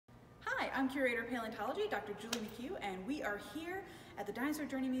I'm Curator of Paleontology, Dr. Julie McHugh, and we are here at the Dinosaur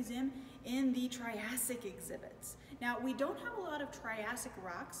Journey Museum in the Triassic exhibits. Now, we don't have a lot of Triassic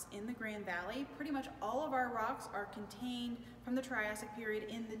rocks in the Grand Valley. Pretty much all of our rocks are contained from the Triassic period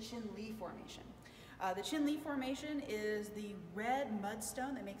in the Chinle Formation. The Chinle Formation is the red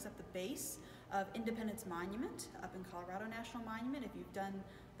mudstone that makes up the base of Independence Monument up in Colorado National Monument, if you've done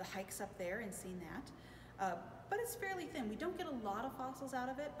the hikes up there and seen that. But it's fairly thin. We don't get a lot of fossils out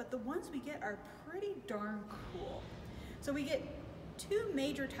of it, but the ones we get are pretty darn cool. So we get two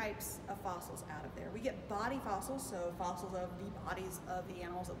major types of fossils out of there. We get body fossils, so fossils of the bodies of the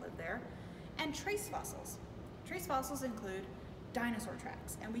animals that live there, and trace fossils. Trace fossils include dinosaur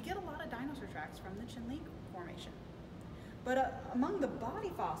tracks, and we get a lot of dinosaur tracks from the Chinle Formation. But among the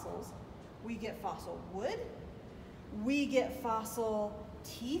body fossils, we get fossil wood, we get fossil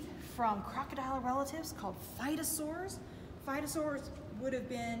teeth from crocodile relatives called phytosaurs. Phytosaurs would have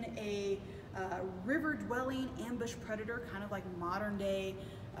been a river-dwelling ambush predator, kind of like modern-day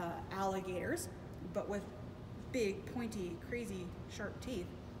alligators, but with big, pointy, crazy, sharp teeth.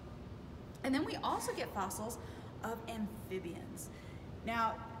 And then we also get fossils of amphibians.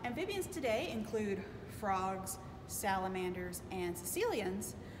 Now, amphibians today include frogs, salamanders, and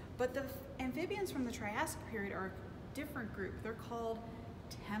caecilians, but the amphibians from the Triassic period are a different group. They're called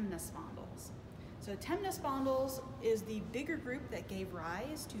temnospondyls. So temnospondyls is the bigger group that gave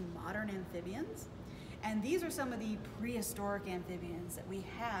rise to modern amphibians. And these are some of the prehistoric amphibians that we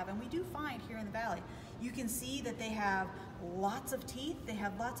have and we do find here in the valley. You can see that they have lots of teeth. They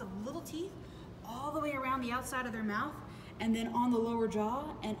have lots of little teeth all the way around the outside of their mouth, and then on the lower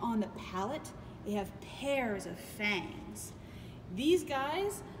jaw and on the palate, they have pairs of fangs. These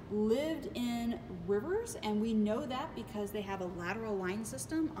guys lived in rivers, and we know that because they have a lateral line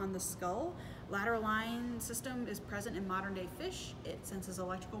system on the skull. Lateral line system is present in modern day fish. It senses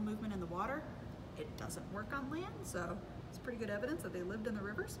electrical movement in the water. It doesn't work on land, so it's pretty good evidence that they lived in the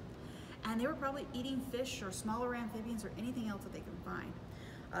rivers. And they were probably eating fish or smaller amphibians or anything else that they can find.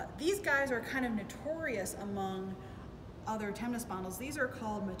 These guys are kind of notorious among other temnospondyls. These are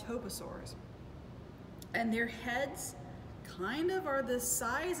called metoposaurs. And their heads kind of are the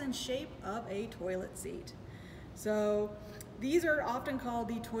size and shape of a toilet seat. So these are often called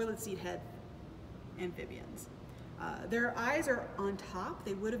the toilet seat head amphibians. Their eyes are on top.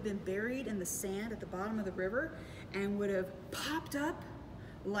 They would have been buried in the sand at the bottom of the river and would have popped up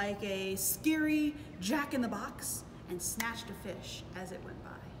like a scary jack-in-the-box and snatched a fish as it went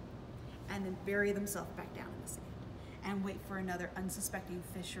by, and then bury themselves back down in the sand and wait for another unsuspecting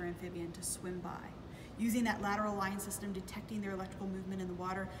fish or amphibian to swim by, using that lateral line system, detecting their electrical movement in the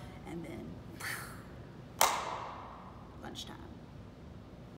water, and then lunchtime.